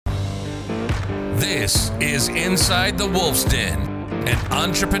This is Inside the Wolf's Den, an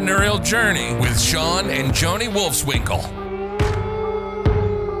entrepreneurial journey with Shawn and Joni Wolfswinkle.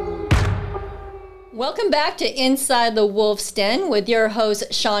 Welcome back to Inside the Wolf's Den with your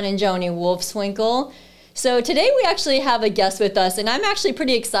hosts, Shawn and Joni Wolfswinkle. So today we actually have a guest with us, and I'm actually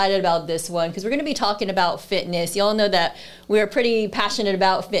pretty excited about this one because we're going to be talking about fitness. You all know that we're pretty passionate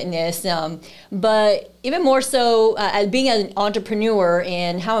about fitness, but even more so as being an entrepreneur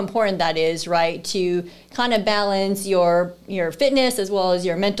and how important that is, right, to kind of balance your fitness as well as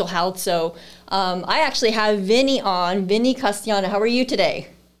your mental health. So I actually have Vinny on. Vinny Castanho, how are you today?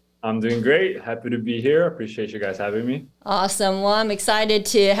 I'm doing great. Happy to be here. Appreciate you guys having me. Awesome. Well, I'm excited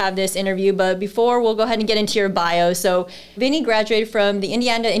to have this interview, but before we'll go ahead and get into your bio. So Vinny graduated from the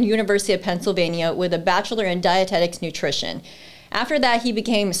Indiana and University of Pennsylvania with a bachelor in dietetics nutrition. After that, he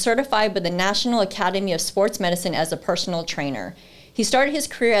became certified by the National Academy of Sports Medicine as a personal trainer. He started his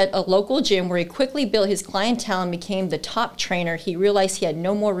career at a local gym where he quickly built his clientele and became the top trainer. He realized he had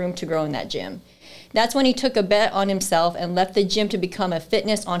no more room to grow in that gym. That's when he took a bet on himself and left the gym to become a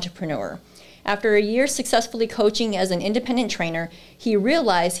fitness entrepreneur. After a year successfully coaching as an independent trainer, he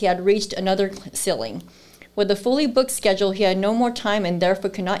realized he had reached another ceiling. With a fully booked schedule, he had no more time and therefore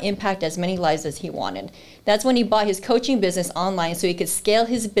could not impact as many lives as he wanted. That's when he bought his coaching business online so he could scale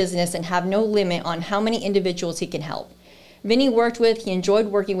his business and have no limit on how many individuals he can help. Vinny he enjoyed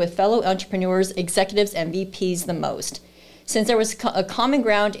working with fellow entrepreneurs, executives, and VPs the most. Since there was a common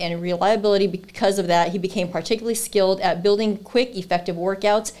ground and reliability because of that, he became particularly skilled at building quick, effective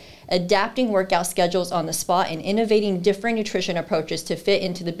workouts, adapting workout schedules on the spot, and innovating different nutrition approaches to fit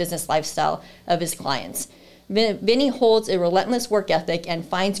into the business lifestyle of his clients. Vinny holds a relentless work ethic and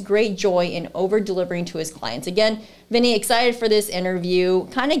finds great joy in over-delivering to his clients. Again, Vinny, excited for this interview.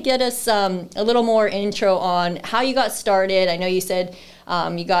 Kind of get us a little more intro on how you got started. I know you said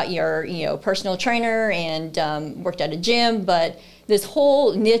you got your personal trainer and worked at a gym, but this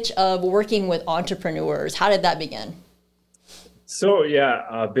whole niche of working with entrepreneurs, how did that begin? So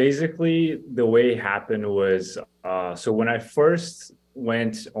basically the way it happened was, so when I first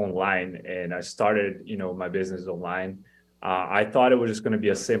went online and I started, my business online, I thought it was just going to be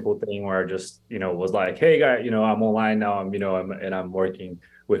a simple thing where I just, was like, hey guy, I'm online now, I'm working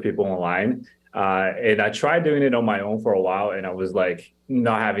with people online. And I tried doing it on my own for a while, and I was like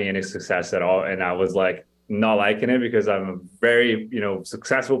not having any success at all. And I was like not liking it because I'm a very,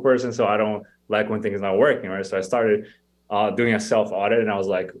 successful person. So I don't like when things not working, right? So I started doing a self-audit, and I was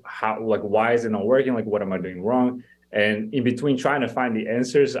like, why is it not working? Like, what am I doing wrong? And in between trying to find the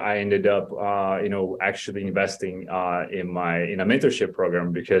answers, I ended up, actually investing in a mentorship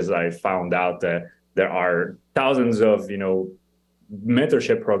program, because I found out that there are thousands of,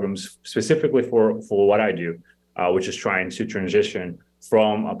 mentorship programs specifically for what I do, which is trying to transition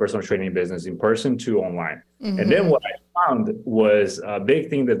from a personal training business in person to online. Mm-hmm. And then what I found was a big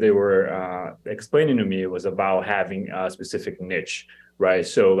thing that they were explaining to me was about having a specific niche, right?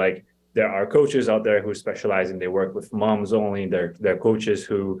 So like there are coaches out there who specialize they work with moms only. They're coaches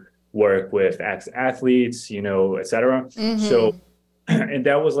who work with ex-athletes, et cetera. Mm-hmm. So, and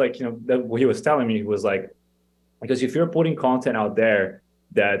that was like, that what he was telling me, he was like, because if you're putting content out there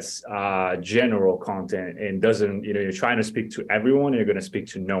that's general content and doesn't, you're trying to speak to everyone, you're going to speak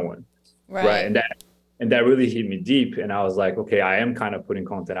to no one, right? And that really hit me deep. And I was like, okay, I am kind of putting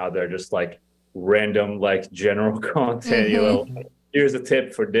content out there, just like random, like general content. Mm-hmm. Here's a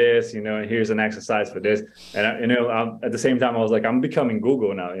tip for this, here's an exercise for this, and at the same time, I was like, I'm becoming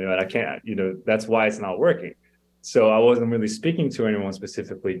Google now, and I can't, that's why it's not working. So I wasn't really speaking to anyone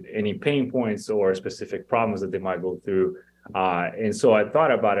specifically, any pain points or specific problems that they might go through. And so I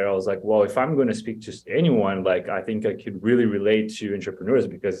thought about it. I was like, well, if I'm going to speak to anyone, like I think I could really relate to entrepreneurs,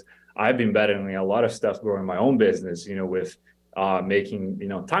 because I've been battling a lot of stuff growing my own business, with making,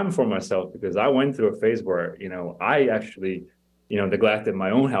 time for myself, because I went through a phase where, I actually, neglected my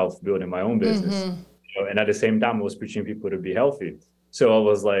own health, building my own business. Mm-hmm. And at the same time, I was preaching people to be healthy. So I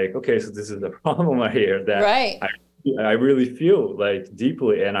was like, okay, so this is the problem right here that right. I really feel like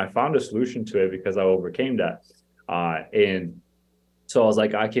deeply. And I found a solution to it because I overcame that. And so I was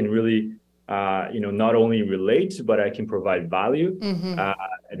like, I can really, not only relate, but I can provide value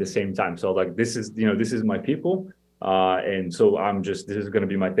at the same time. So like, this is my people. And so this is going to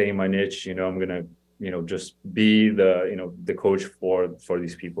be my thing, my niche, I'm going to, just be the coach for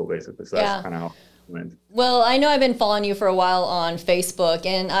these people, basically. So that's kind of how. Well, I know I've been following you for a while on Facebook,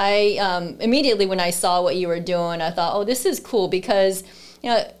 and I immediately when I saw what you were doing, I thought, oh, this is cool, because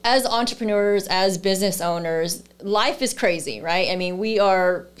as entrepreneurs, as business owners, life is crazy, right? I mean, we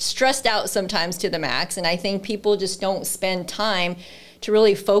are stressed out sometimes to the max, and I think people just don't spend time to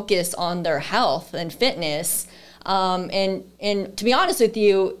really focus on their health and fitness. And to be honest with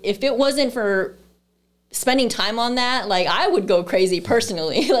you, if it wasn't for spending time on that, like I would go crazy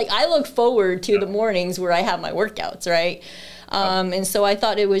personally. Like I look forward to the mornings where I have my workouts, right? And so I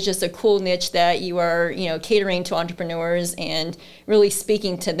thought it was just a cool niche that you are, catering to entrepreneurs and really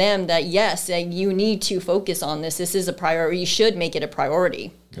speaking to them that yes, you need to focus on this. This is a priority. You should make it a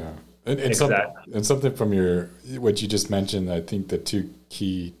priority. Yeah. And something from what you just mentioned, I think the two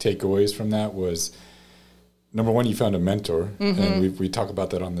key takeaways from that was, number one, you found a mentor. Mm-hmm. And we talk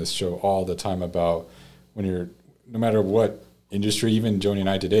about that on this show all the time about when you're, no matter what industry, even Joni and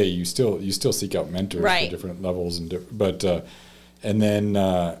I today, you still seek out mentors right. for different levels and then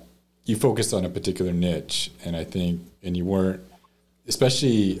you focused on a particular niche, and I think, and you weren't,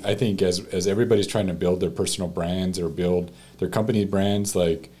 especially I think as everybody's trying to build their personal brands or build their company brands,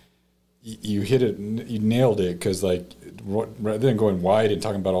 like you hit it, you nailed it, because like rather than going wide and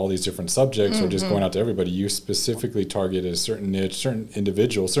talking about all these different subjects mm-hmm. or just going out to everybody, you specifically targeted a certain niche, certain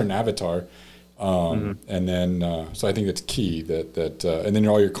individual, certain avatar. Mm-hmm. And then, so I think that's key that and then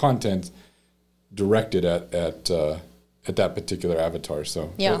all your content directed at that particular avatar.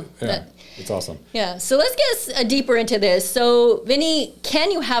 So it's awesome. Yeah. So let's get deeper into this. So Vinny,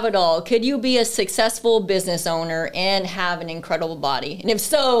 can you have it all? Could you be a successful business owner and have an incredible body? And if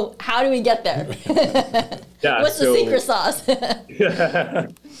so, how do we get there? What's the secret sauce?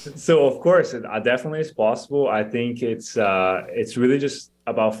 So of course, it definitely is possible. I think it's really just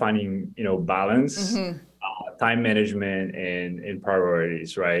about finding, balance, mm-hmm. Time management and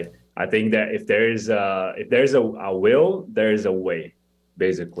priorities, right? I think that if there's a will, there's a way,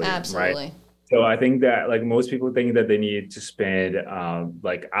 basically. Absolutely. Right? So I think that like most people think that they need to spend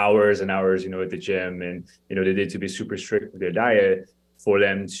like hours and hours, at the gym, and they need to be super strict with their diet for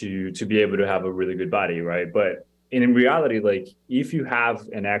them to be able to have a really good body, right? But in reality, like if you have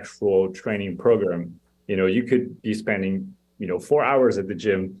an actual training program, you could be spending 4 hours at the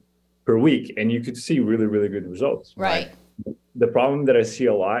gym per week, and you could see really, really good results. Right. The problem that I see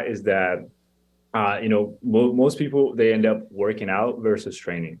a lot is that, most people, they end up working out versus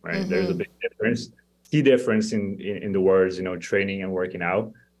training, right? Mm-hmm. There's a big key difference in the words, training and working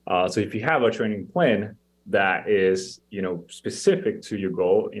out. So if you have a training plan that is, specific to your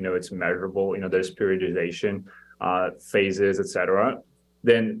goal, it's measurable, there's periodization, phases, etc.,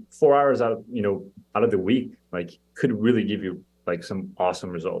 then 4 hours out of the week, like could really give you like some awesome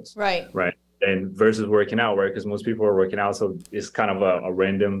results. Right. And versus working out, right? Because most people are working out, so it's kind of a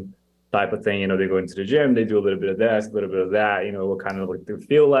random type of thing. They go into the gym, they do a little bit of this, a little bit of that. What kind of like they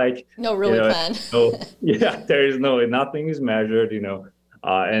feel like. No really plan. So there is nothing is measured.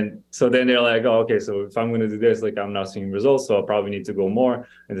 And so then they're like, oh, okay, so if I'm going to do this, like I'm not seeing results, so I'll probably need to go more.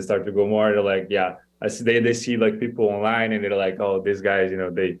 And they start to go more. They're like, yeah, they see like people online, and they're like, oh, these guys,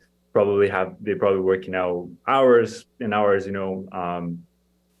 they're probably working out hours and hours,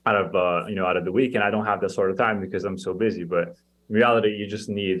 out of the week, and I don't have that sort of time because I'm so busy. But in reality, you just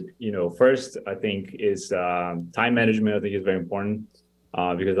need, first, I think is time management. I think is very important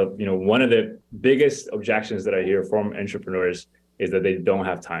because of, one of the biggest objections that I hear from entrepreneurs is that they don't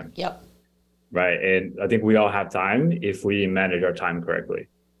have time. Yep. Right. And I think we all have time if we manage our time correctly.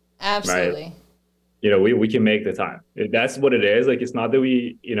 Absolutely. Right? We can make the time. That's what it is. Like, it's not that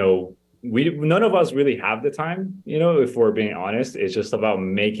we none of us really have the time, if we're being honest. It's just about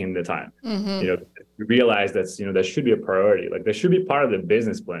making the time. Mm-hmm. Realize that's, that should be a priority. Like, that should be part of the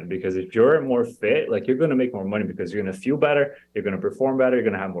business plan, because if you're more fit, like, you're going to make more money because you're going to feel better, you're going to perform better, you're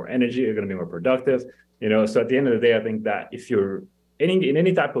going to have more energy, you're going to be more productive. So at the end of the day, I think that if you're in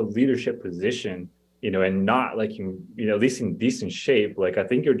any type of leadership position, and not like at least in decent shape, like, I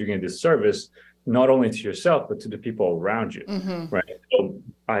think you're doing a disservice not only to yourself, but to the people around you. Mm-hmm. Right. So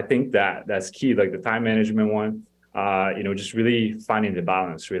I think that's key, like the time management one, just really finding the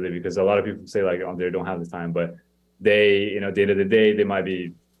balance, really, because a lot of people say like, oh, they don't have the time, but they, at the end of the day, they might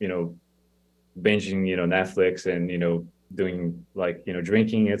be, binging, Netflix and, doing like,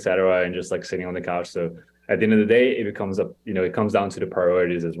 drinking, etc., and just like sitting on the couch. So at the end of the day, it becomes it comes down to the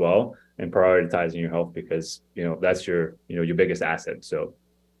priorities as well, and prioritizing your health, because, that's your biggest asset. So.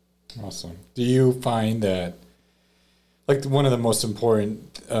 Awesome. Do you find that, like, one of the most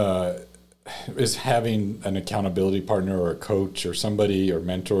important is having an accountability partner or a coach or somebody or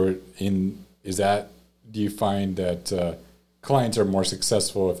mentor do you find that clients are more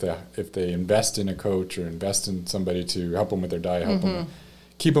successful if they invest in a coach or invest in somebody to help them with their diet, help them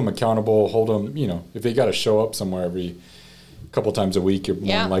keep them accountable, hold them, if they got to show up somewhere every couple times a week, you're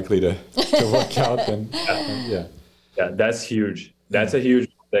more likely to work out than, Yeah, that's huge. That's a huge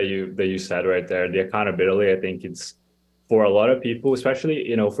that you said right there. The accountability, I think it's for a lot of people, especially,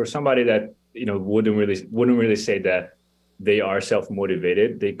 for somebody that, wouldn't really say that they are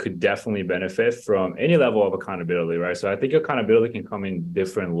self-motivated, they could definitely benefit from any level of accountability, right? So I think accountability can come in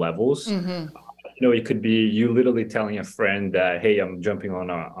different levels. It could be you literally telling a friend that, hey, I'm jumping on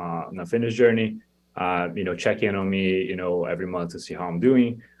a fitness journey, check in on me, every month to see how I'm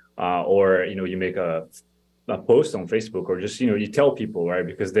doing. Or, you make a post on Facebook, or just, you tell people, right?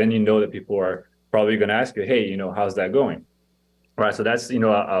 Because then that people are probably going to ask you, hey, how's that going? Right. So that's,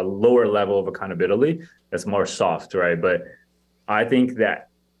 a lower level of accountability that's more soft, right? But I think that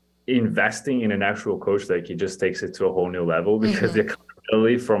investing in an actual coach, like, he just takes it to a whole new level, because the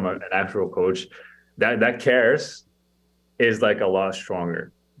accountability from an actual coach that cares is like a lot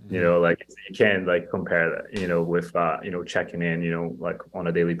stronger. Like, you can't like compare that, with, checking in, like on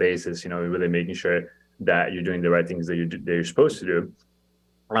a daily basis, really making sure that you're doing the right things that you're supposed to do.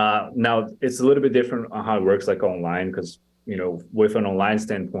 Now it's a little bit different on how it works, like online, because, with an online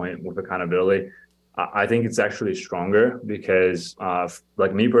standpoint, with accountability, I think it's actually stronger, because,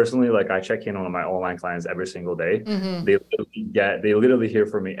 like me personally, like I check in on my online clients every single day. They literally hear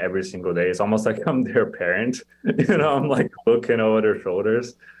from me every single day. It's almost like I'm their parent. I'm like looking over their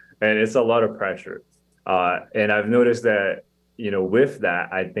shoulders, and it's a lot of pressure. And I've noticed that, with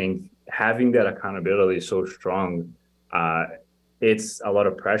that, I think having that accountability so strong, it's a lot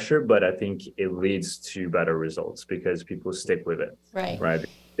of pressure, but I think it leads to better results, because people stick with it. Right. If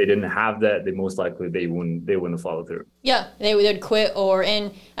they didn't have that, they most likely they wouldn't follow through. Yeah, they would quit,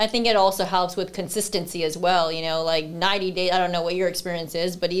 and I think it also helps with consistency as well. Like 90 days, I don't know what your experience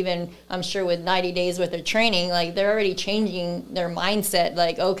is, but even I'm sure with 90 days worth of training, like they're already changing their mindset.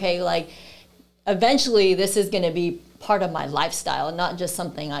 Like, okay, like eventually this is going to be part of my lifestyle, and not just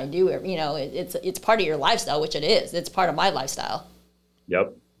something I do. It's part of your lifestyle, which it is. It's part of my lifestyle.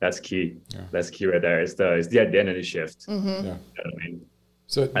 Yep, that's key. Yeah. That's key right there. It's the identity shift. Yeah. You know what I mean?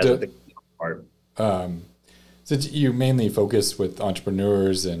 So, so you mainly focus with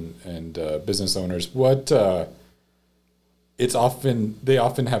entrepreneurs and business owners. What they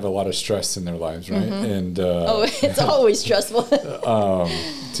often have a lot of stress in their lives, right? And it's always stressful.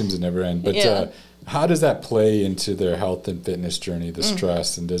 Seems to never end. But how does that play into their health and fitness journey? The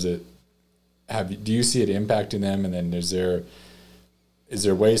stress, and do you see it impacting them? And then is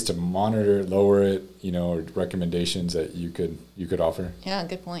there ways to monitor, lower it, or recommendations that you could offer? Yeah,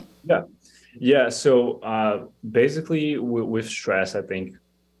 good point. Yeah. So basically, with stress, I think,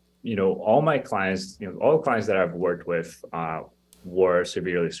 all my clients, all the clients that I've worked with were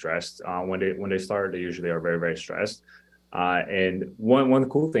severely stressed. When they start, they usually are very, very stressed. And one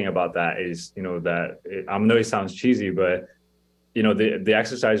cool thing about that is, I know it sounds cheesy, but the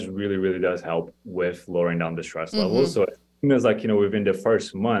exercise really, really does help with lowering down the stress levels. So it's like, within the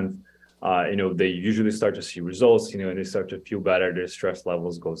first month, they usually start to see results, and they start to feel better. Their stress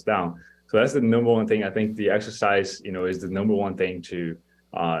levels goes down. So that's the number one thing. I think the exercise, is the number one thing to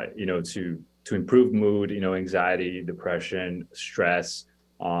improve mood, anxiety, depression, stress,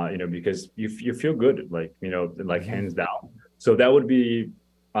 because you feel good, like, hands down. So that would be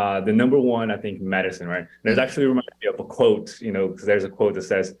the number one, I think, medicine, right? There's actually reminded me of a quote, because there's a quote that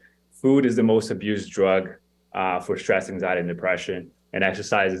says, food is the most abused drug for stress, anxiety, and depression, and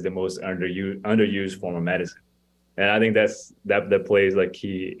exercise is the most underused form of medicine. And I think that plays like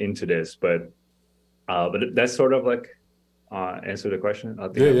key into this, but that's sort of like answer the question. I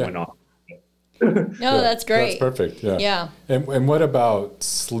think I went off. No, that's great. That's perfect. Yeah. And what about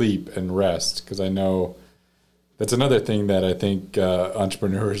sleep and rest? Because I know that's another thing that I think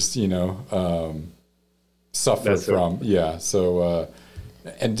entrepreneurs, suffer from. Yeah. So,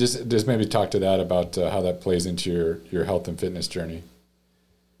 and just maybe talk to that about how that plays into your health and fitness journey.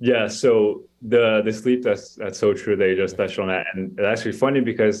 Yeah. So the sleep, that's so true. They just touched on that, and it's actually funny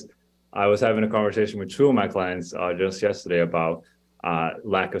because I was having a conversation with two of my clients just yesterday about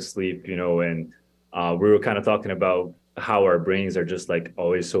lack of sleep, and we were kind of talking about how our brains are just like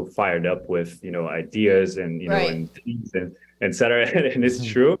always so fired up with, ideas and, and things and et cetera. And it's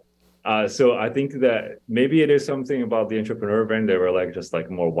true. So I think that maybe it is something about the entrepreneur brain that we're like, just like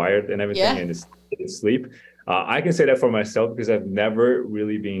more wired and everything, and it's sleep. I can say that for myself because I've never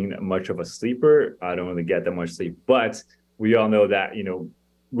really been much of a sleeper. I don't really get that much sleep, but we all know that,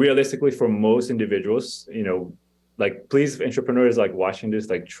 realistically for most individuals, like, please, entrepreneurs like watching this,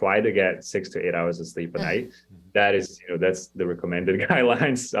 like, try to get 6 to 8 hours of sleep a night. That is, that's the recommended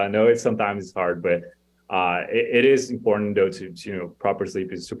guidelines. I know sometimes it's hard, but it is important though to proper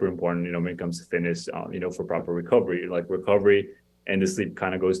sleep is super important, when it comes to fitness, for proper recovery. Like, recovery and the sleep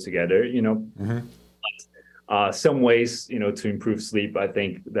kind of goes together, some ways, to improve sleep. I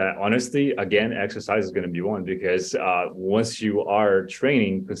think that honestly, again, exercise is going to be one, because once you are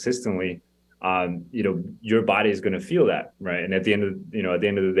training consistently, your body is going to feel that, right? And at the end of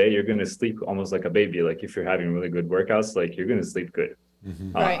the day, you're going to sleep almost like a baby. Like if you're having really good workouts, like you're going to sleep good.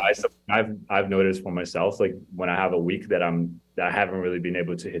 Mm-hmm. Right. I've noticed for myself, like when I have a week that I haven't really been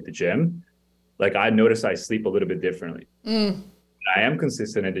able to hit the gym, like I notice I sleep a little bit differently. I am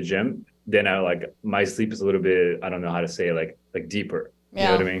consistent at the gym, then my sleep is a little bit, I don't know how to say, like deeper. You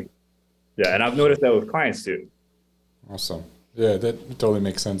know what I mean? Yeah, and I've noticed that with clients too. Awesome. Yeah, that totally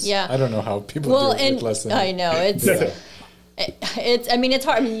makes sense. Yeah. I don't know how people do it with less than. I know it's. Yeah. It's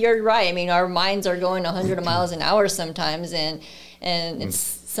hard. I mean, you're right. I mean, our minds are going 100 miles an hour sometimes, and it's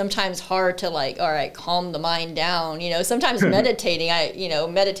sometimes hard to like, all right, calm the mind down. Sometimes meditating,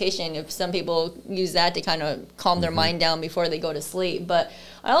 meditation, if some people use that to kind of calm their mind down before they go to sleep. But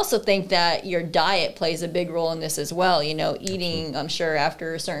I also think that your diet plays a big role in this as well. Eating, I'm sure,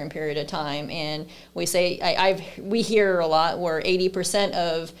 after a certain period of time. And we say, we hear a lot where 80%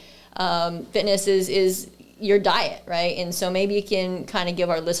 of fitness is your diet, right? And so maybe you can kind of give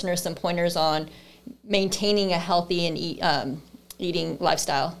our listeners some pointers on maintaining a healthy and eating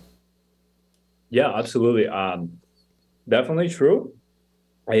lifestyle. Yeah, absolutely. Definitely true.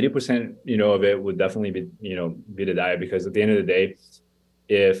 80%, of it would definitely be the diet, because at the end of the day,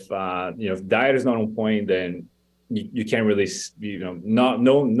 if diet is not on point, then you can't really,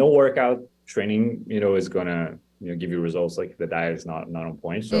 no workout training, is gonna, give you results like if the diet is not on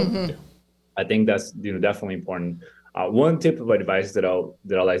point. So I think that's, definitely important. One tip of advice that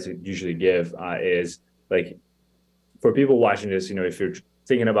I like to usually give is like, for people watching this, if you're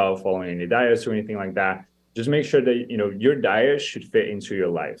thinking about following any diets or anything like that, just make sure that, your diet should fit into your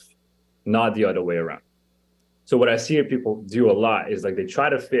life, not the other way around. So what I see people do a lot is like they try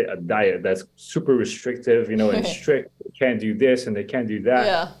to fit a diet that's super restrictive, and strict. They can't do this and they can't do that.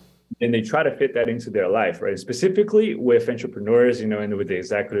 Yeah. And they try to fit that into their life, right? Specifically with entrepreneurs, and with the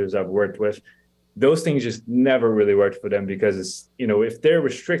executives I've worked with, those things just never really worked for them, because it's, if they're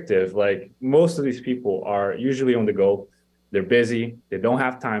restrictive, like most of these people are usually on the go, they're busy, they don't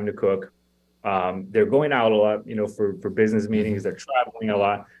have time to cook. They're going out a lot, for business meetings, they're traveling a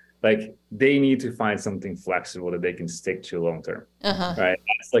lot. Like they need to find something flexible that they can stick to long term, right?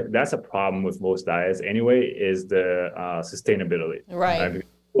 That's a problem with most diets anyway, is the sustainability, right?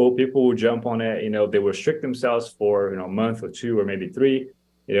 People will jump on it, they restrict themselves for a month or two or maybe three,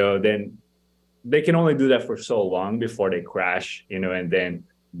 then they can only do that for so long before they crash, and then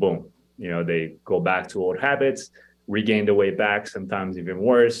boom, they go back to old habits, regain the weight back, sometimes even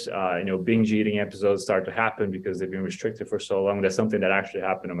worse. Binge eating episodes start to happen because they've been restricted for so long. That's something that actually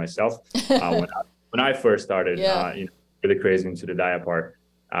happened to myself when I first started, really crazy into the diet part.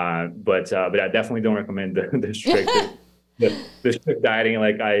 But I definitely don't recommend the strict dieting.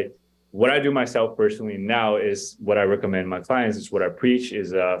 What I do myself personally now is what I recommend my clients, is what I preach,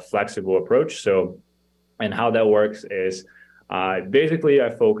 is a flexible approach. So, and how that works is basically I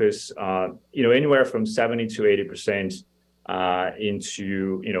focus, anywhere from 70 to 80%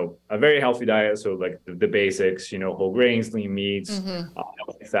 into, a very healthy diet. So like the basics, whole grains, lean meats,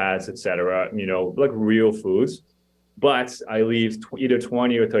 healthy fats, etc. Like real foods. But I leave either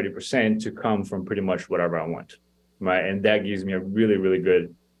 20 or 30% to come from pretty much whatever I want, right? And that gives me a really, really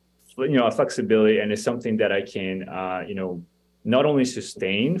good, a flexibility, and it's something that I can, not only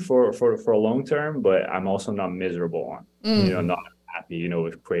sustain for a long term, but I'm also not miserable on, not happy,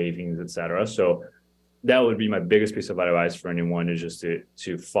 with cravings, etc. So that would be my biggest piece of advice for anyone, is just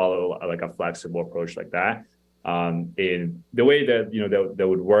to follow like a flexible approach like that. And the way that that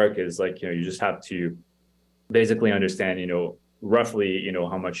would work is like, you just have to basically understand, roughly,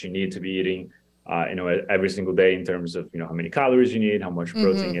 how much you need to be eating, every single day in terms of, how many calories you need, how much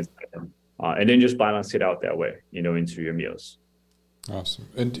protein is, and then just balance it out that way, into your meals. Awesome.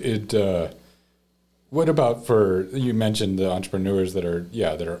 And what about you mentioned the entrepreneurs that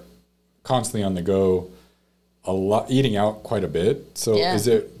are constantly on the go, a lot, eating out quite a bit. So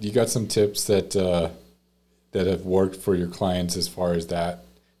you got some tips that have worked for your clients as far as that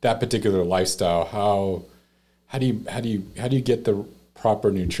particular lifestyle? How do you get the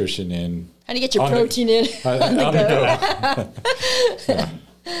proper nutrition in? How do you get your protein in on the go? Yeah.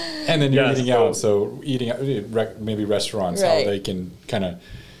 And then you're eating out, so eating out, maybe restaurants, how they can kind of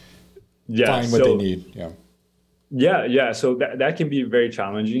find what they need. Yeah. So that can be very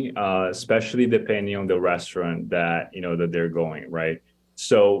challenging, especially depending on the restaurant that that they're going, right?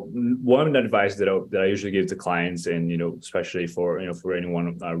 So one advice that I usually give to clients, and especially for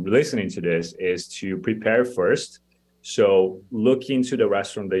anyone listening to this, is to prepare first. So look into the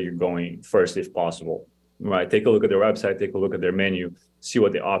restaurant that you're going first, if possible, right? Take a look at their website, take a look at their menu, see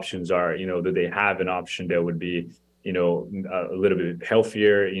what the options are. Do they have an option that would be, a little bit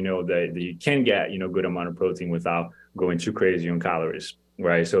healthier, that you can get, good amount of protein without going too crazy on calories,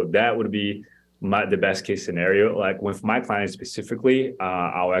 right? So that would be the best case scenario. Like with my clients specifically,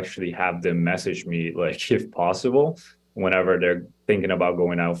 I'll actually have them message me, like if possible, whenever they're thinking about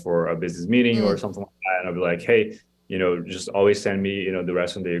going out for a business meeting or something like that. And I'll be like, hey, just always send me, the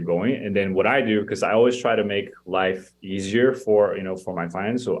restaurant that you're going. And then what I do, because I always try to make life easier for, for my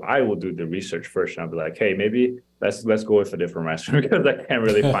clients. So I will do the research first and I'll be like, hey, maybe let's go with a different restaurant because I can't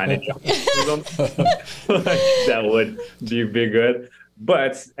really find it. That would be good.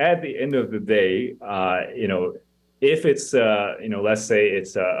 But at the end of the day, if it's, let's say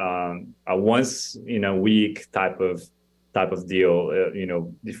it's a once in a week type of deal,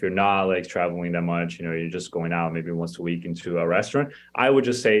 if you're not like traveling that much, you're just going out maybe once a week into a restaurant, I would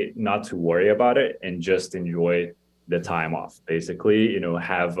just say not to worry about it and just enjoy the time off. Basically,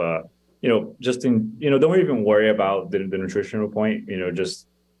 have don't even worry about the nutritional point,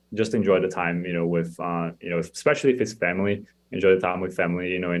 just enjoy the time, with, especially if it's family, enjoy the time with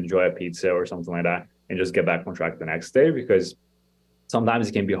family, enjoy a pizza or something like that, and just get back on track the next day, because sometimes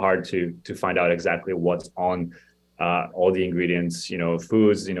it can be hard to find out exactly what's on all the ingredients,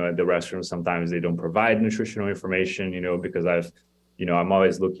 foods, at the restaurant. Sometimes they don't provide nutritional information, because I'm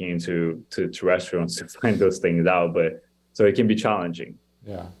always looking into restaurants to find those things out, but so it can be challenging.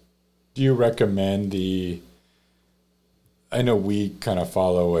 Yeah. Do you recommend I know we kind of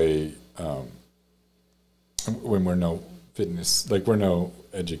follow when we're no fitness, like we're no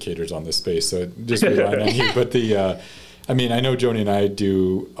educators on this space, so just relying on you. But I know Joni and I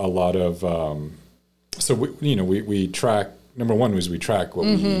do a lot of, so we track, number one was we track what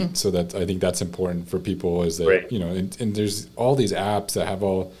we eat. So that, I think that's important for people, is that, right. And there's all these apps that have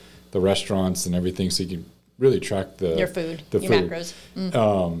all the restaurants and everything, so you can really track your food. Macros.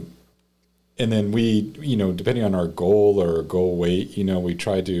 And then we, depending on our goal or goal weight, we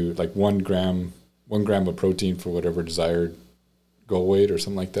try to like 1 gram of protein for whatever desired goal weight or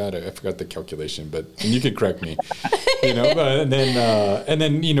something like that. I forgot the calculation, but and you could correct me, and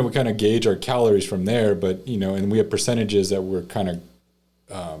then we kind of gauge our calories from there, but, and we have percentages that we're kind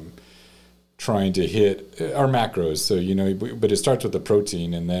of trying to hit our macros. So, but it starts with the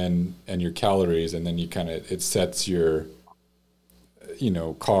protein and your calories, and then you kind of, it sets your,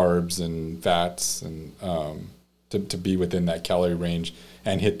 carbs and fats and to be within that calorie range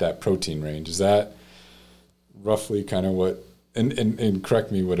and hit that protein range. Is that roughly kind of what, and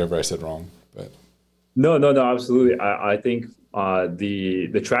correct me whatever I said wrong, but no, absolutely. I think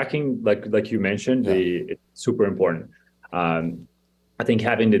the tracking, like you mentioned, it's super important. I think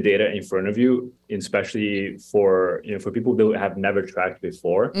having the data in front of you, especially for people that have never tracked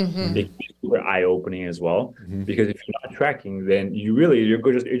before, it can be super eye-opening as well. Because if you're not tracking, then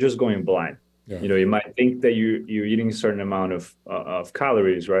you're just going blind. Yeah. You might think that you're eating a certain amount of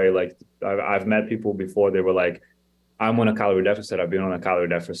calories, right? Like I've met people before, they were like, I'm on a calorie deficit. I've been on a calorie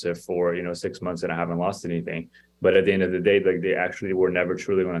deficit for 6 months and I haven't lost anything. But at the end of the day, like they actually were never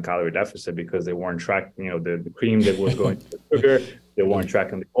truly on a calorie deficit because they weren't tracking, the cream that was going to the sugar. They weren't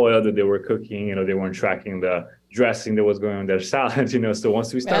tracking the oil that they were cooking. They weren't tracking the dressing that was going on their salads. So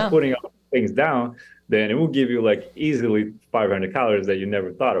once we start putting all things down, then it will give you like easily 500 calories that you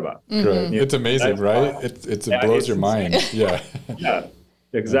never thought about. It's amazing, right? It blows your mind. Yeah. Yeah.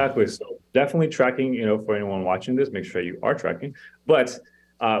 Exactly. So definitely tracking, for anyone watching this, make sure you are tracking. But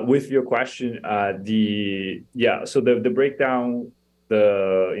with your question, so the breakdown,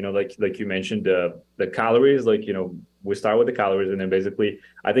 like you mentioned, the calories, we start with the calories, and then basically,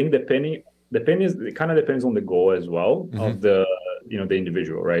 I think it kind of depends on the goal as well of the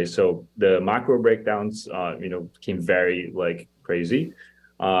individual, right? So the macro breakdowns, can vary like crazy.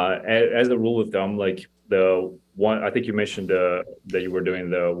 As a rule of thumb, like the one, I think you mentioned that you were doing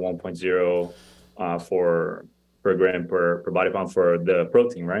the 1.0 for per gram per body pound for the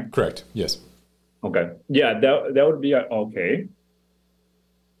protein, right? Correct. Yes. Okay. Yeah, that would be okay.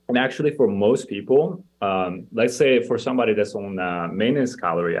 And actually, for most people, let's say for somebody that's on maintenance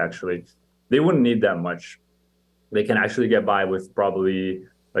calorie, actually, they wouldn't need that much. They can actually get by with probably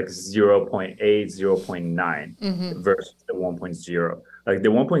like 0.8, 0.9 versus the 1.0. Like the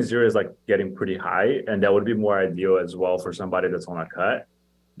 1.0 is like getting pretty high, and that would be more ideal as well for somebody that's on a cut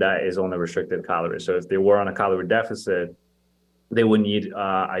that is on a restricted calorie. So if they were on a calorie deficit, they would need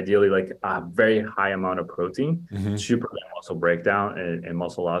ideally like a very high amount of protein to prevent muscle breakdown and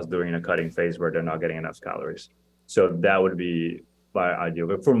muscle loss during a cutting phase where they're not getting enough calories. So that would be ideal.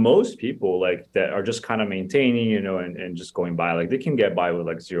 But for most people like that are just kind of maintaining, and just going by, like they can get by with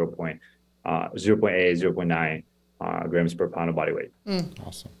like 0.8, 0.8, 0.9 grams per pound of body weight.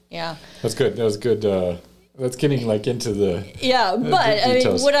 Awesome. Yeah. That's good. That was good. That's getting like into the but I mean,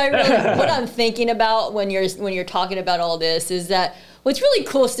 details. what I'm thinking about when you're talking about all this is that what's really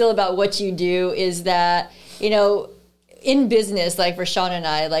cool still about what you do is that, you know, in business, like for Shawn and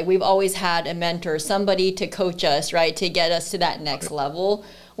I, like we've always had a mentor, somebody to coach us, right, to get us to that next level.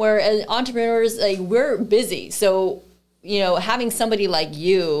 Where as entrepreneurs, like we're busy, so you know, having somebody like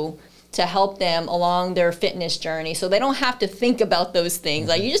you to help them along their fitness journey so they don't have to think about those things.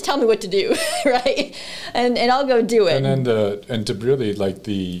 Like, you just tell me what to do, right? And I'll go do it. And then and to really like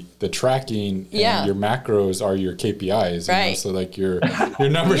the tracking and your macros are your KPIs. Right. You know? So like your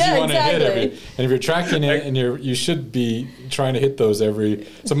numbers you want to hit and if you're tracking it and you should be trying to hit those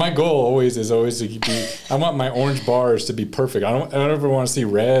so my goal always is to be, I want my orange bars to be perfect. I don't ever want to see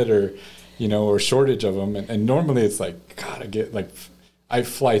red or, you know, or shortage of them. And normally it's like, God, I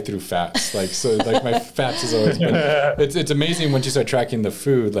fly through fats, like so. Like my fats is always. But it's amazing once you start tracking the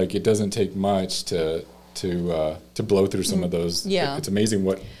food. Like it doesn't take much to blow through some of those. Yeah, it's amazing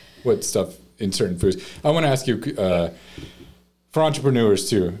what stuff in certain foods. I want to ask you for entrepreneurs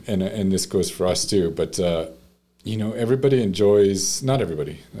too, and this goes for us too. But you know, everybody enjoys, not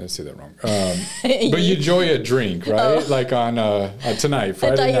everybody, I say that wrong, but you enjoy a drink, right? Like on tonight,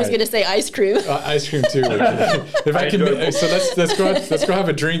 Friday night. I thought you was going to say ice cream. Ice cream too. If I can, so let's go have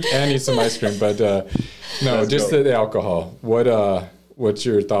a drink and eat some ice cream. But no, just the alcohol. What's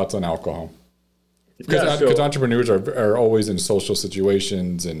your thoughts on alcohol? Because entrepreneurs are always in social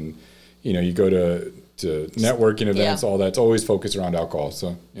situations, and you know, you go to networking events, all that's always focused around alcohol.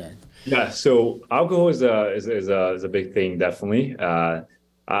 So yeah. Yeah, so alcohol is a big thing, definitely.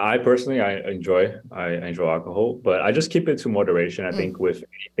 I personally enjoy alcohol, but I just keep it to moderation. I think with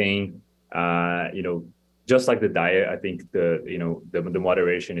anything, you know, just like the diet, I think the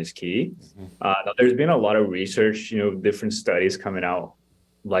moderation is key. Now there's been a lot of research, you know, different studies coming out,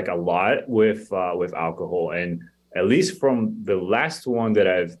 like a lot with alcohol, and at least from the last one that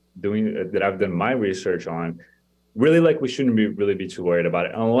I've done my research on. Really, like, we shouldn't really be too worried about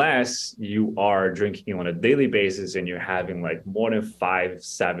it unless you are drinking on a daily basis and you're having like more than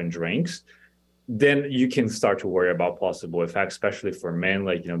 5-7 drinks. Then you can start to worry about possible effects, especially for men.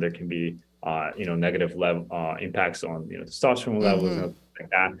 Like, you know, there can be you know, negative level impacts on, you know, testosterone levels and like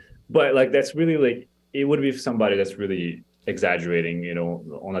that. But like, that's really like, it would be somebody that's really exaggerating, you know,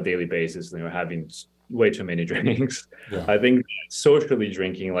 on a daily basis, you know, having way too many drinks. I think socially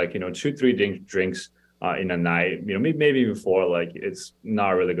drinking, like, you know, 2-3 drinks in a night, you know, maybe before, like, it's not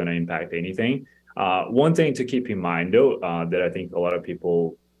really going to impact anything. One thing to keep in mind, though, that I think a lot of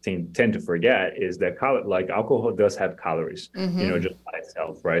people tend to forget is that like alcohol does have calories, you know, just by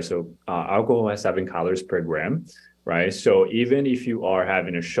itself, right? So alcohol has 7 calories per gram, right? So even if you are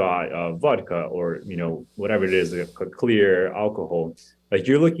having a shot of vodka or, you know, whatever it is, a clear alcohol, like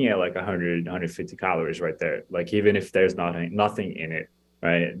you're looking at like 100, 150 calories right there. Like even if there's nothing in it.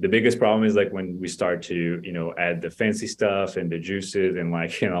 Right. The biggest problem is like when we start to, you know, add the fancy stuff and the juices and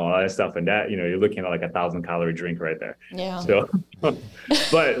like, you know, all that stuff and that, you know, you're looking at like 1,000-calorie drink right there. Yeah. So, but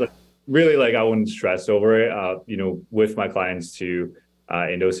like, really, like, I wouldn't stress over it. You know, with my clients too,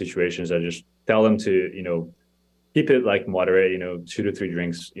 in those situations, I just tell them to, you know, keep it like moderate, you know, 2 to 3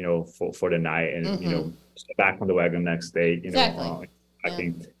 drinks, you know, for the night, and you know, step back on the wagon next day, you know, I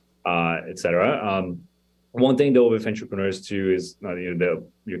think, etc. One thing though with entrepreneurs too is, you know, that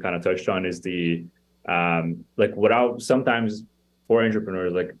you kind of touched on is the like sometimes for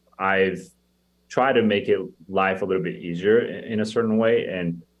entrepreneurs, like I've tried to make life a little bit easier in a certain way,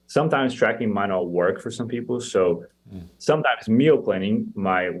 and sometimes tracking might not work for some people. So sometimes meal planning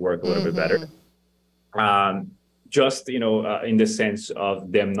might work a little bit better. Just, you know, in the sense of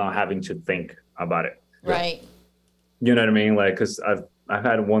them not having to think about it. Right. You know what I mean? Like, because I've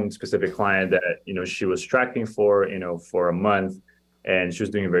had one specific client that, you know, she was tracking for a month, and she was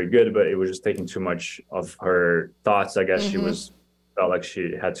doing very good, but it was just taking too much of her thoughts. I guess she felt like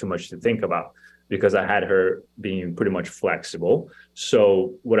she had too much to think about, because I had her being pretty much flexible.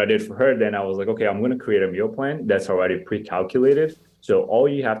 So what I did for her then, I was like, okay, I'm going to create a meal plan that's already pre-calculated. So all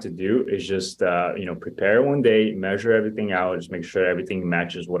you have to do is just, you know, prepare one day, measure everything out, just make sure everything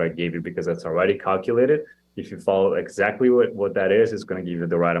matches what I gave you, because that's already calculated. If you follow exactly what that is, it's going to give you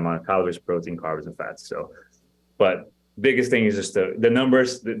the right amount of calories, protein, carbs, and fats. So, but biggest thing is just the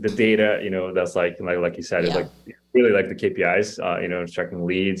numbers, the data, you know, that's like you said, is like really like the KPIs, you know, checking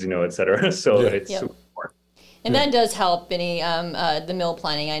leads, you know, et cetera. So it's super important. And that does help, Benny, the meal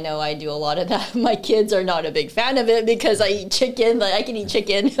planning. I know I do a lot of that. My kids are not a big fan of it because I eat chicken. Like, I can eat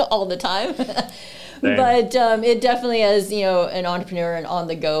chicken all the time. But it definitely, as an entrepreneur and on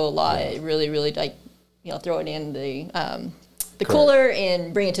the go a lot, it really, really throw it in the cooler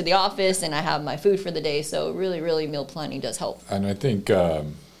and bring it to the office, and I have my food for the day. So really, really, meal planning does help. And I think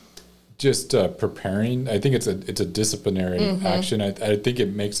just preparing, I think it's a disciplinary action. I think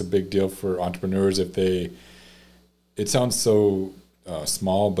it makes a big deal for entrepreneurs if they. It sounds so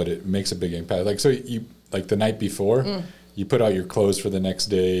small, but it makes a big impact. Like, so you, like the night before, you put out your clothes for the next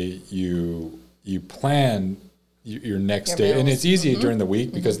day. You plan your next day, and it's easy during the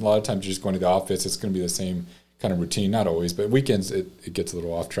week because a lot of times you're just going to the office. It's going to be the same kind of routine. Not always, but weekends it gets a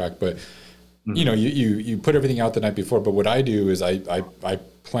little off track. But you put everything out the night before. But what I do is I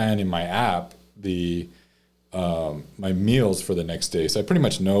plan in my app my meals for the next day. So I pretty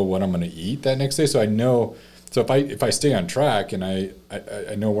much know what I'm going to eat that next day. So I know. So if I stay on track and I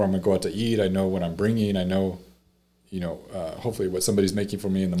know where I'm gonna go out to eat, I know what I'm bringing, I know, hopefully what somebody's making for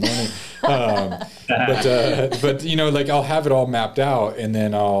me in the morning. But like I'll have it all mapped out, and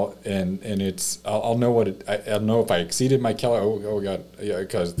then I'll know I'll know if I exceeded my calories. Oh God, yeah,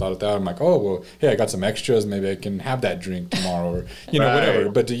 because I thought of that. I'm like, oh well, hey, I got some extras. Maybe I can have that drink tomorrow, or whatever.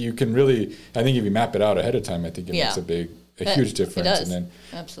 But you can really, I think if you map it out ahead of time, I think it makes a huge difference. It does. And then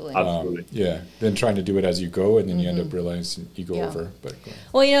absolutely. then trying to do it as you go, and then you end up realizing you go over. But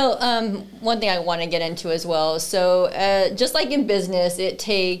well, one thing I want to get into as well. So just like in business, it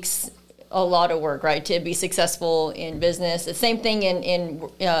takes a lot of work, right, to be successful in business. The same thing in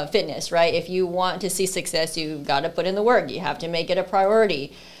fitness, right? If you want to see success, you've got to put in the work. You have to make it a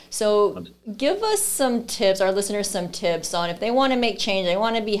priority. So give us some tips, our listeners some tips on if they want to make change, they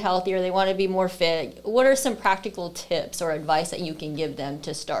want to be healthier, they want to be more fit. What are some practical tips or advice that you can give them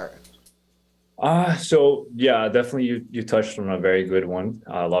to start? So yeah, definitely you touched on a very good one.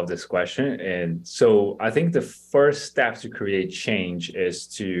 I love this question. And so I think the first step to create change is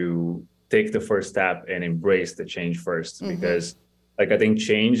to take the first step and embrace the change first, because I think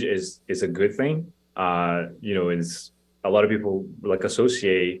change is a good thing. It's a lot of people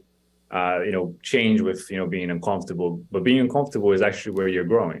associate, change with, being uncomfortable, but being uncomfortable is actually where you're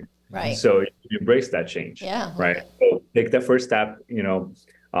growing. Right. So you embrace that change. Yeah. Right. So take that first step,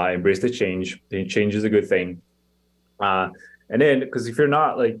 embrace the change. The change is a good thing. And then, because if you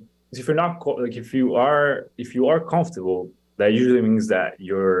are comfortable, that usually means that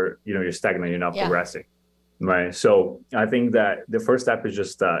you're stagnant, you're not progressing. Right. So I think that the first step is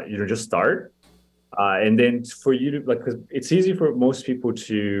just start. And then for you to because it's easy for most people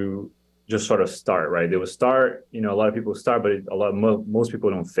to just sort of start, right? They will start, a lot of people start, but most people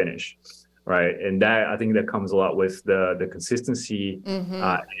don't finish, right? And that, I think that comes a lot with the consistency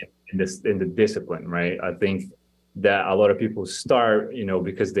and the discipline, right? I think that a lot of people start,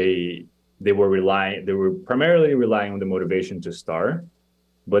 because they were primarily relying on the motivation to start,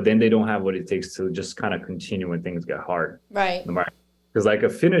 but then they don't have what it takes to just kind of continue when things get hard. Right. Because a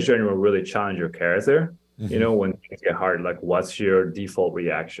fitness journey will really challenge your character, when things get hard. What's your default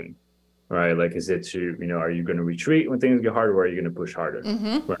reaction, right? Is it to, are you going to retreat when things get hard, or are you going to push harder?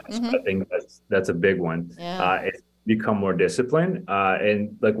 Right? So I think that's a big one. Yeah. It's become more disciplined.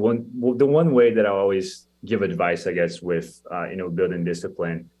 And the one way that I always give advice, I guess, with, building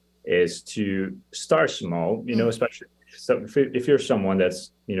discipline is to start small, especially if you're someone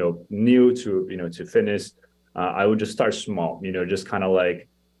that's, new to, to fitness. I would just start small, just kind of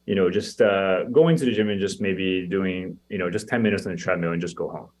going to the gym and just maybe doing, just 10 minutes on the treadmill and just go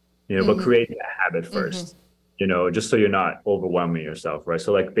home, but create that habit first, just so you're not overwhelming yourself, right?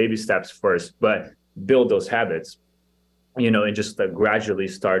 So baby steps first, but build those habits, and just gradually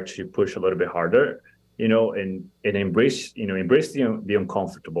start to push a little bit harder, and embrace the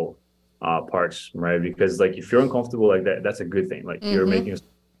uncomfortable parts, right? Because if you're uncomfortable that's a good thing. You're making yourself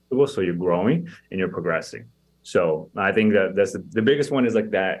comfortable, so you're growing and you're progressing. So I think that's the biggest one is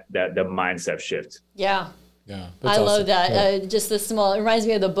the mindset shift. Yeah. Yeah. I love that. Yeah. Just the small, it reminds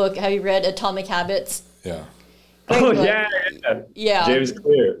me of the book. Have you read Atomic Habits? Yeah. Yeah. James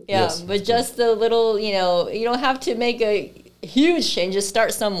Clear. Yeah. Yes, but just the little, you don't have to make a huge change. Just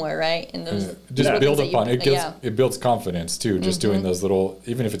start somewhere, right? And those just build upon it. It builds confidence too. Just doing those little,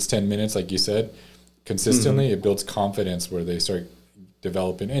 even if it's 10 minutes, like you said, consistently, it builds confidence where they start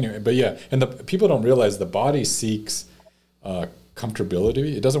developing anyway. But yeah, and the people don't realize the body seeks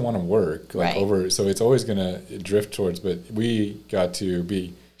comfortability. It doesn't want to work so it's always going to drift towards, but we got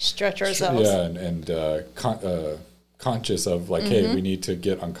to stretch ourselves. Yeah. And conscious of hey, we need to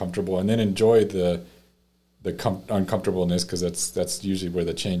get uncomfortable and then enjoy the uncomfortableness, because that's usually where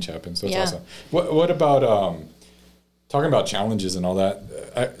the change happens. So it's Yeah. awesome. What about talking about challenges and all that?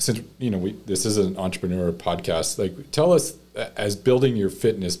 Since this is an entrepreneur podcast, like tell us, as building your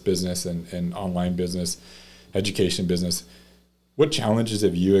fitness business and online business, education business, what challenges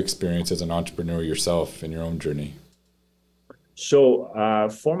have you experienced as an entrepreneur yourself in your own journey? So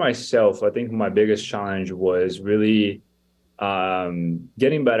for myself, I think my biggest challenge was really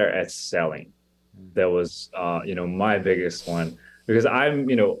getting better at selling. That was my biggest one, because I'm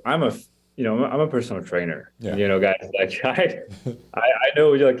a personal trainer. Yeah. Guys, like I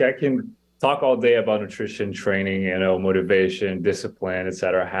know, like, I can talk all day about nutrition, training, motivation, discipline,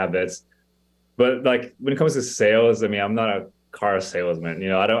 etc., habits. But like when it comes to sales, I mean, I'm not a car salesman.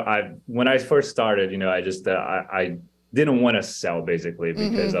 When I first started, I didn't want to sell, basically,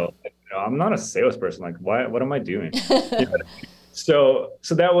 because I was like, I'm not a salesperson. Like, what am I doing? So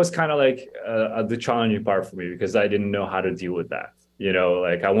that was kind of like the challenging part for me, because I didn't know how to deal with that.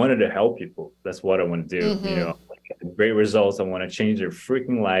 Like, I wanted to help people. That's what I want to do. Great results. I want to change their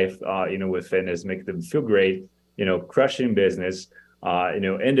freaking life, with fitness, make them feel great, crushing business,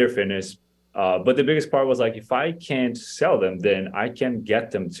 in their fitness. But the biggest part was, like, if I can't sell them, then I can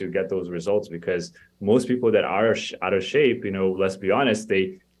get them to get those results, because most people that are out of shape, let's be honest,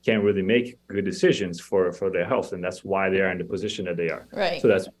 they can't really make good decisions for their health. And that's why they are in the position that they are. Right. So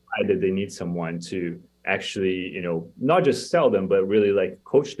that's why they need someone to actually, not just sell them, but really, like,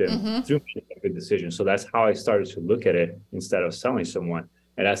 coach them through making a good decision. So that's how I started to look at it, instead of selling someone.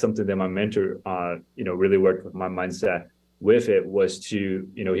 And that's something that my mentor, really worked with my mindset with it, was to,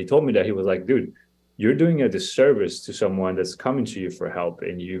 he told me that, he was like, dude, you're doing a disservice to someone that's coming to you for help,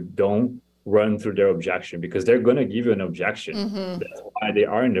 and you don't run through their objection, because they're going to give you an objection. That's why they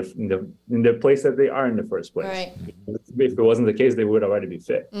are in the place that they are in the first place. Right. If it wasn't the case, they would already be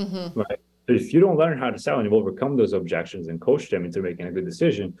fit. Right. But if you don't learn how to sell and you overcome those objections and coach them into making a good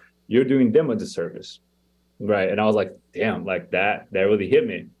decision, you're doing them a disservice. Right. And I was like, damn, like that really hit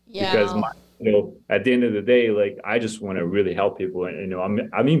me. Yeah. Because at the end of the day, like, I just want to really help people, and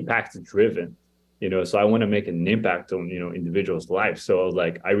I'm impact driven, so I want to make an impact on individuals' lives. So I was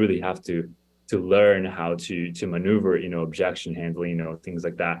like, I really have to learn how to maneuver, objection handling, things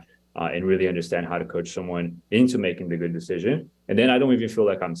like that, and really understand how to coach someone into making the good decision. And then I don't even feel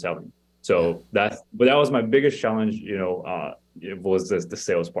like I'm selling. So that was my biggest challenge, it was the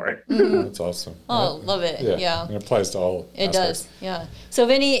sales part. That's awesome. Oh, love it. Yeah. It applies to all It aspects. does. Yeah. So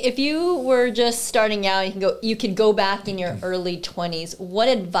Vinny, if you were just starting out, you could go back in your early 20s, what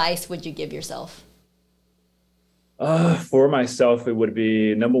advice would you give yourself? For myself, it would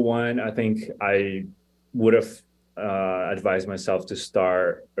be, number one, I think I would have advised myself to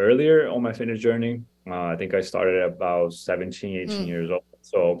start earlier on my fitness journey. I think I started at about 17, 18 years old.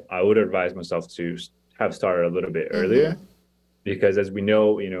 So I would advise myself to have started a little bit earlier, because, as we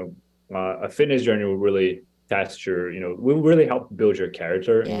know, a fitness journey will really test will really help build your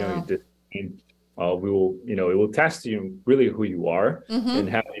character. Yeah. It will test really who you are, and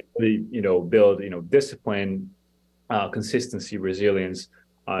how you really, build, discipline, consistency, resilience,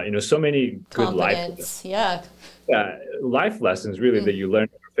 so many good Confidence. life lessons really that you learn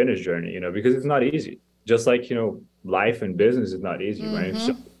in your fitness journey, because it's not easy. Just like, life and business is not easy, right?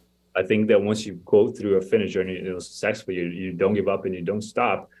 So I think that once you go through a fitness journey, successfully, you don't give up and you don't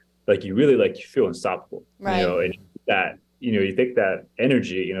stop. Like, you really, like, you feel unstoppable, Right. And that, you take that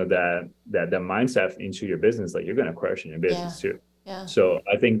energy, that mindset into your business, like, you're going to crush in your business too. Yeah. So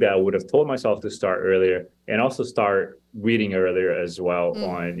I think that I would have told myself to start earlier, and also start reading earlier as well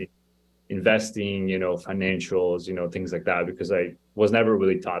on investing, financials, things like that, because I was never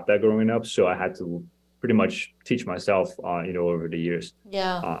really taught that growing up. So I had to pretty much teach myself, over the years.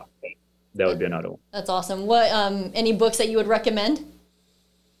 Yeah. That would be another one. That's awesome. What, any books that you would recommend?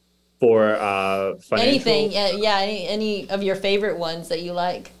 For financial? Anything. Yeah. Any of your favorite ones that you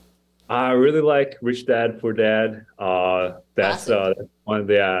like? I really like Rich Dad, Poor Dad. That's one.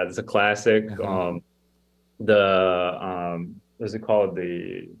 Yeah, it's a classic. What's it called?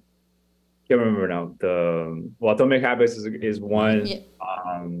 Can't remember now. Atomic Habits is one. Yeah.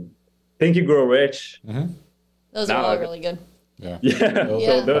 Think You Grow Rich. Those are all really good. Yeah.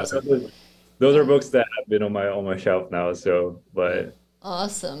 Yeah. Those are books that have been on my shelf now. So, but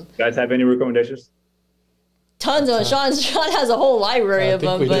awesome. Guys, have any recommendations? Tons of them. Sean has a whole library of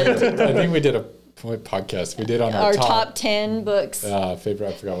them. I think we did a podcast. We did on our top 10 books. Favorite.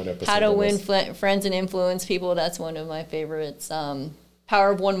 I forgot what episode. How to Win Friends and Influence People. That's one of my favorites.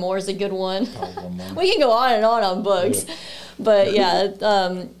 Power of One More is a good one. We can go on and on books. Yeah.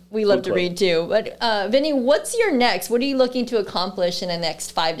 But we love to read too. But Vinny, what's your next? What are you looking to accomplish in the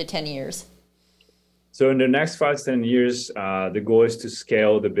next 5 to 10 years? So in the next 5 to 10 years, the goal is to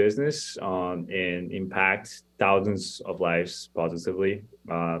scale the business and impact thousands of lives positively.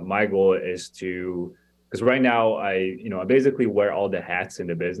 My goal is to, because right now I basically wear all the hats in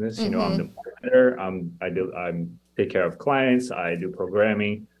the business. I'm the marketer. I take care of clients. I do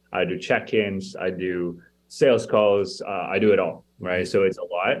programming. I do check-ins. I do sales calls. I do it all, right? So it's a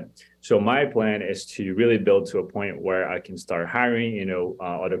lot. So my plan is to really build to a point where I can start hiring,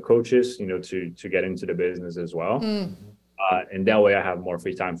 other coaches, to get into the business as well. And that way I have more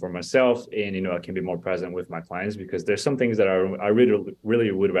free time for myself, and, I can be more present with my clients, because there's some things that I really,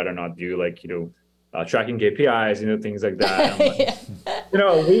 really would rather not do, like, tracking KPIs, things like that.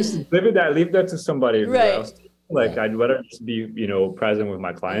 Leave that to somebody else. Like, I'd rather just be, present with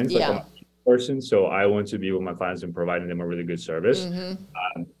my clients. Like, I'm a person, so I want to be with my clients and providing them a really good service.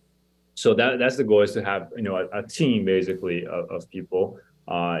 So that's the goal, is to have, a team basically of people,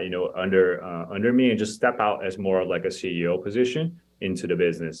 under me, and just step out as more of like a CEO position into the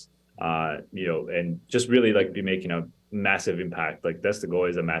business, and just really like be making a massive impact. Like, that's the goal,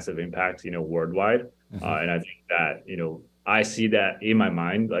 is a massive impact, worldwide. And I think that, I see that in my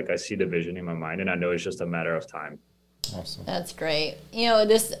mind, like I see the vision in my mind, and I know it's just a matter of time. Awesome. That's great.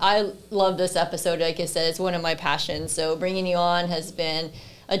 I love this episode. Like I said, it's one of my passions. So bringing you on has been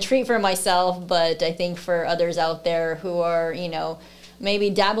a treat for myself, but I think for others out there who are,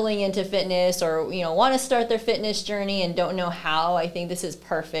 maybe dabbling into fitness, or, want to start their fitness journey and don't know how, I think this is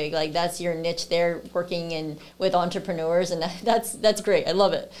perfect. Like, that's your niche there, working with entrepreneurs, and that's great. I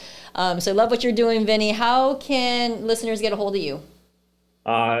love it. So I love what you're doing, Vinny. How can listeners get a hold of you?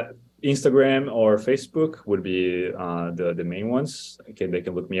 Instagram or Facebook would be the main ones. They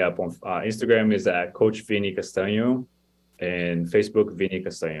can look me up on Instagram is at Coach Vinny Castanho, and Facebook Vinny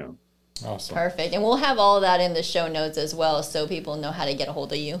Castanho. Awesome. Perfect. And we'll have all of that in the show notes as well, so people know how to get a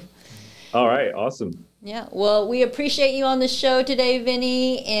hold of you. All right. Awesome. Yeah. Well, we appreciate you on the show today,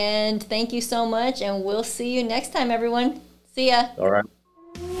 Vinny, and thank you so much. And we'll see you next time, everyone. See ya. All right.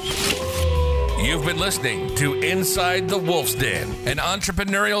 You've been listening to Inside the Wolf's Den, an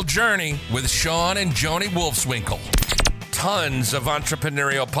entrepreneurial journey with Shawn and Joni Wolfswinkle. Tons of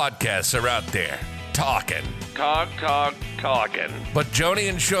entrepreneurial podcasts are out there. Talking. But Joni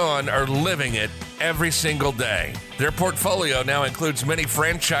and Shawn are living it every single day. Their portfolio now includes many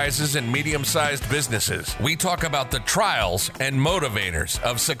franchises and medium-sized businesses. We talk about the trials and motivators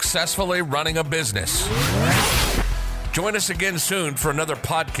of successfully running a business. Join us again soon for another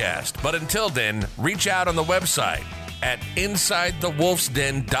podcast. But until then, reach out on the website at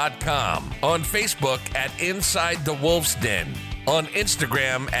InsideTheWolfsDen.com, on Facebook at Inside the Wolf's Den, on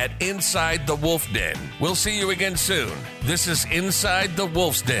Instagram at Inside the Wolf Den. We'll see you again soon. This is Inside the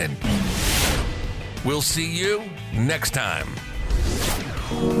Wolf's Den. We'll see you next time.